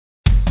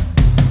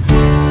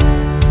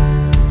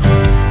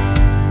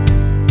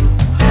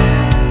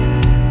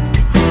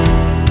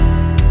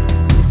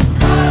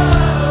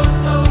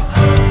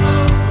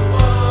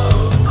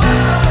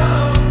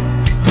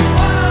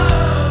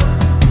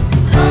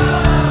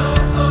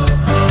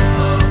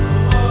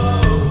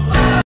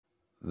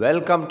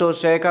Welcome to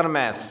Shaker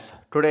Maths.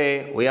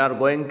 Today we are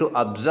going to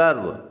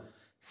observe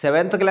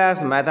 7th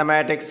class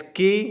mathematics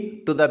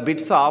key to the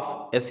bits of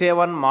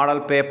SA1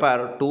 model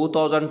paper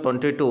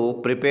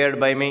 2022 prepared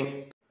by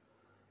me.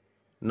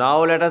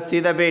 Now let us see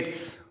the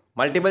bits.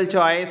 Multiple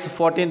choice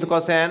 14th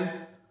question.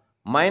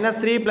 Minus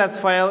 3 plus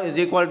 5 is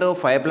equal to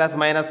 5 plus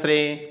minus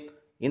 3.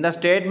 In the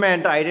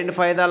statement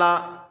identify the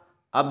law.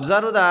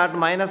 Observe that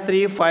minus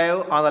 3,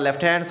 5 on the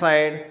left hand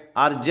side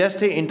are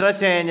just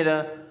interchanged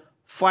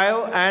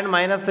 5 and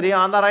minus 3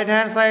 on the right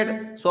hand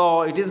side.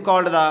 So it is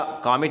called the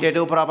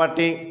commutative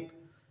property.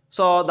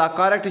 So the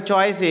correct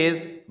choice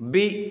is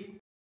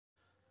B.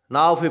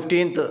 Now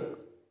 15th.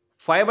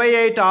 5 by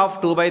 8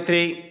 of 2 by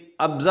 3.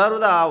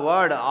 Observe the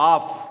word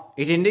of.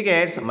 It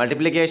indicates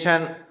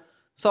multiplication.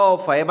 So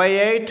 5 by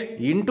 8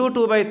 into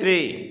 2 by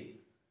 3.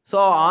 So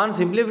on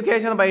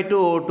simplification by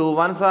 2, 2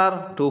 ones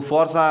are, 2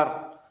 fours are.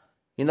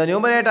 In the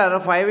numerator,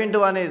 5 into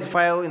 1 is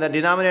 5. In the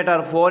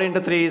denominator, 4 into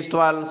 3 is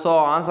 12.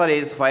 So answer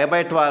is 5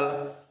 by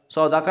 12.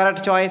 So the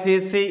correct choice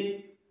is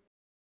C.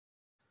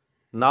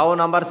 Now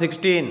number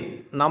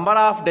 16. Number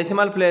of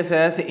decimal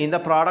places in the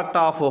product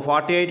of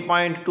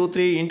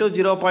 48.23 into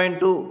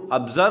 0.2.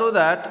 Observe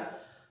that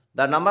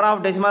the number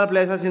of decimal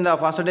places in the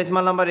first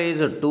decimal number is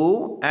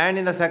 2 and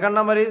in the second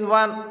number is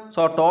 1.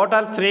 So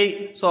total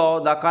 3.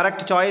 So the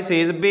correct choice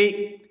is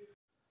B.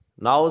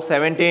 Now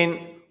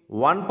 17.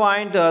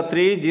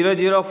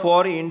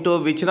 1.3004 into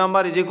which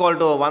number is equal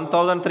to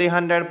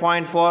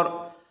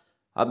 1300.4.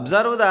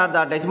 Observe that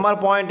the decimal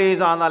point is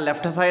on the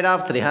left side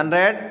of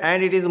 300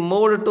 and it is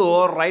moved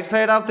to right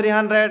side of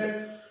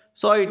 300.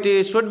 So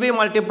it should be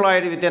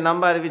multiplied with a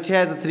number which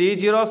has 3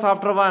 zeros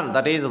after 1,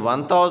 that is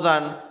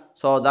 1000.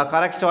 So the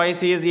correct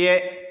choice is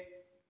A.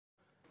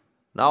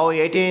 Now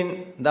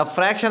 18. The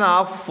fraction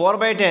of 4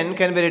 by 10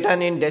 can be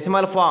written in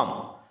decimal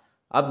form.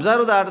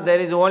 Observe that there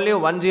is only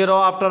 1 zero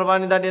after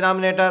 1 in the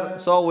denominator.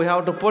 So we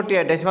have to put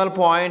a decimal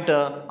point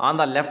on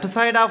the left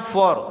side of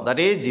 4, that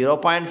is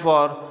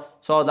 0.4.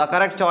 So the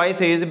correct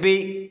choice is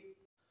B.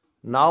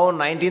 Now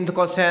 19th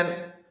question.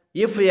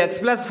 If x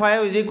plus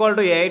 5 is equal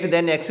to 8,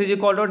 then x is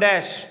equal to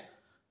dash.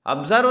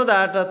 Observe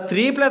that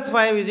 3 plus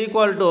 5 is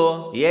equal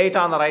to 8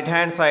 on the right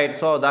hand side.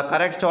 So the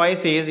correct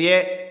choice is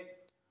A.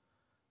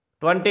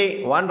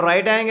 20. One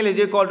right angle is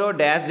equal to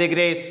dash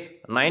degrees,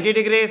 90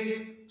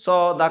 degrees.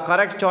 So the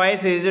correct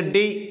choice is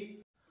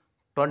D.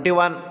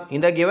 21. In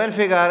the given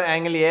figure,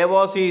 angle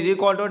AOC is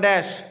equal to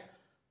dash.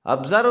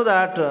 Observe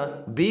that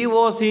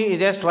BOC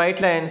is a straight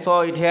line,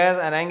 so it has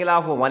an angle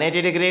of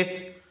 180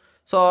 degrees.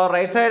 So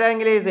right side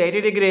angle is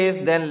 80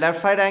 degrees, then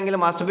left side angle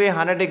must be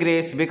 100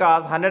 degrees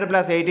because 100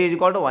 plus 80 is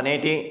equal to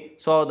 180.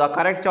 So the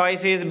correct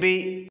choice is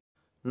B.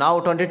 Now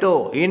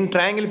 22. In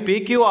triangle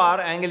PQR,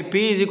 angle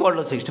P is equal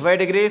to 65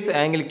 degrees,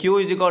 angle Q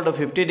is equal to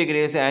 50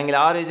 degrees, angle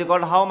R is equal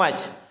to how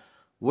much?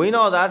 We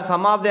know that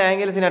sum of the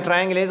angles in a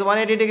triangle is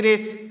 180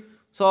 degrees.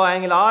 So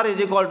angle R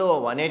is equal to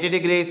 180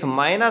 degrees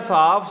minus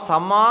of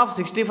sum of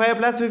 65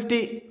 plus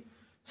 50.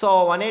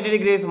 So 180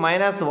 degrees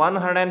minus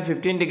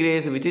 115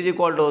 degrees, which is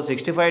equal to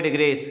 65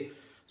 degrees.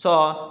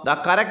 So the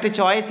correct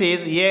choice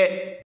is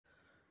A.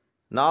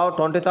 Now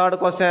 23rd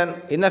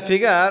question. In the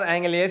figure,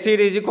 angle ACD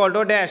is equal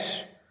to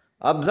dash.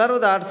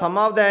 Observe that sum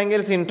of the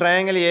angles in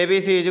triangle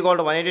ABC is equal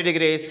to 180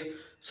 degrees.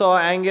 So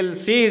angle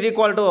C is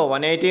equal to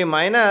 180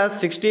 minus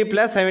 60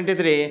 plus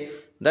 73,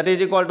 that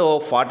is equal to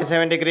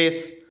 47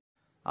 degrees.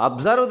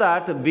 Observe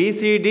that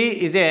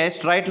BCD is a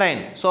straight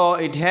line. So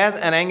it has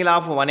an angle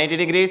of 180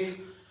 degrees.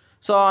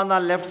 So on the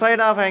left side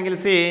of angle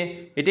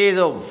C, it is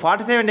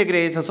 47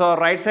 degrees. So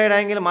right side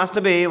angle must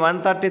be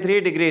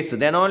 133 degrees.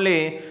 Then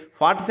only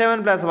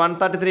 47 plus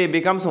 133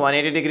 becomes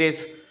 180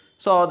 degrees.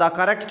 So the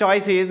correct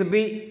choice is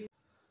B.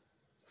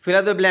 Fill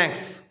up the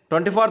blanks.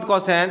 24th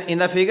question. In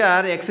the figure,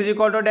 x is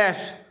equal to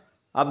dash.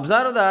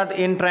 Observe that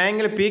in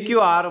triangle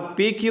PQR,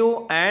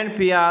 PQ and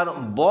PR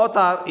both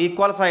are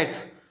equal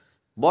sides.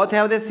 Both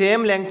have the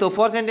same length,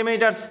 4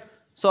 centimeters.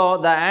 So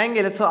the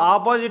angles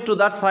opposite to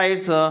that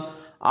sides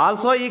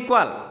also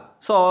equal.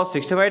 So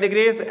 65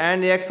 degrees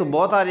and x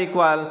both are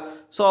equal.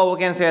 So we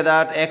can say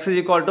that x is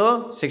equal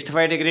to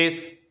 65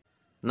 degrees.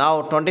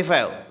 Now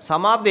 25.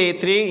 Sum of the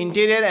three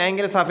interior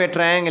angles of a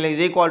triangle is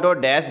equal to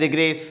dash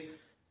degrees.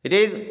 It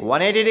is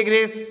 180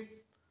 degrees.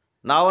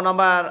 Now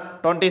number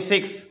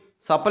 26.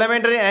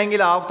 Supplementary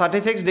angle of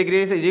 36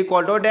 degrees is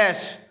equal to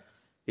dash.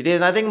 It is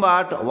nothing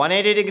but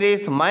 180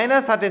 degrees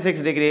minus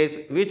 36 degrees,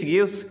 which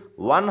gives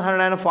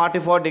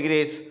 144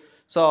 degrees.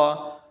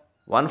 So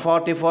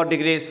 144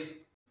 degrees.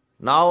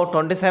 Now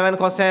 27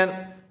 question.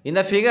 In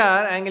the figure,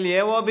 angle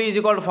AOB is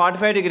equal to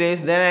 45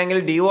 degrees, then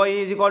angle DOE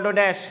is equal to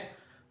dash.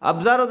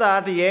 Observe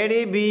that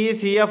AD, BE,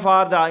 CF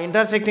are the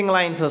intersecting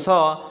lines.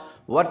 So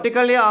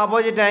vertically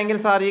opposite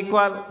angles are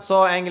equal.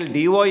 So angle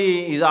DOE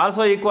is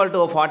also equal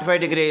to 45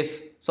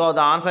 degrees. So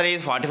the answer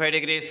is 45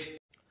 degrees.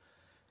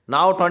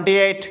 Now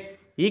 28.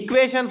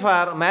 Equation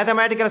for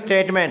mathematical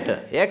statement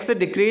x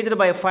decreased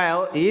by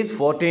 5 is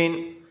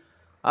 14.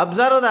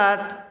 Observe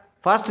that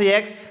first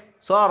x,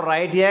 so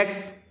write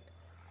x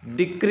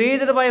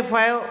decreased by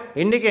 5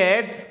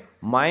 indicates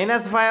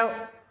minus 5.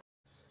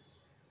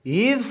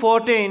 is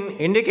 14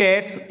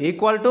 indicates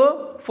equal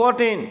to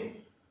 14.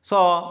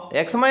 So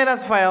x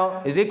minus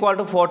 5 is equal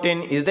to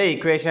 14 is the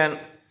equation.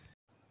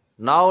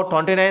 Now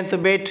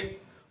 29th bit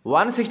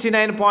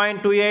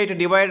 169.28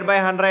 divided by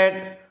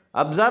 100.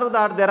 Observe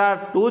that there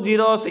are two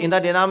zeros in the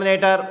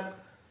denominator.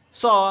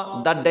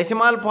 So the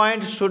decimal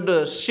point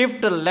should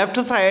shift left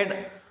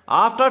side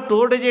after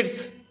two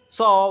digits.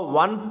 So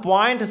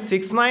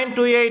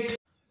 1.6928.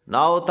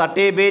 Now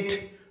 30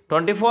 bit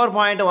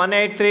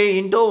 24.183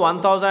 into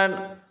 1000.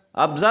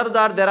 Observe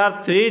that there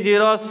are three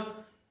zeros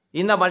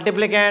in the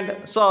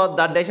multiplicand. So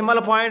the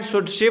decimal point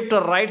should shift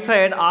right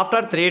side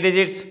after three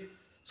digits.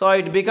 So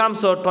it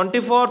becomes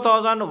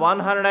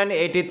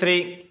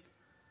 24,183.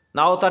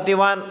 Now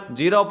 31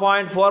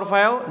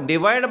 0.45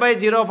 divided by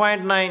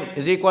 0.9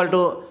 is equal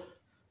to.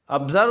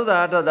 Observe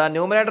that the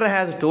numerator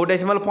has two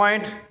decimal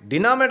point,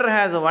 denominator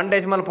has one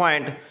decimal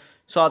point.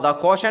 So the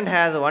quotient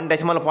has one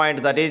decimal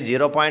point, that is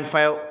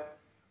 0.5.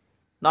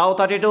 Now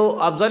 32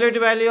 absolute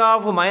value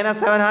of minus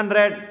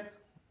 700,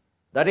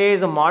 that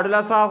is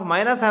modulus of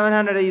minus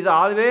 700 is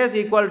always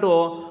equal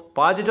to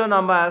positive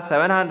number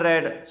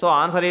 700. So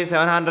answer is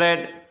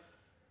 700.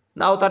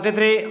 Now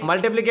 33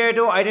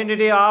 multiplicative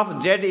identity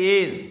of Z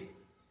is,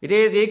 it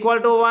is equal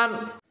to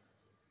 1.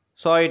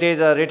 So it is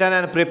written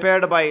and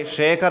prepared by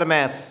Shaker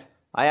Maths.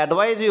 I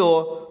advise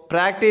you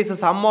practice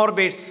some more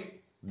bits.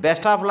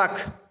 Best of luck.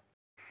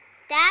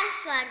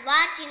 Thanks for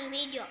watching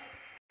video.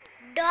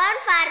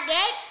 Don't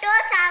forget to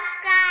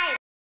subscribe.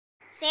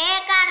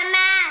 Shaker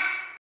Maths.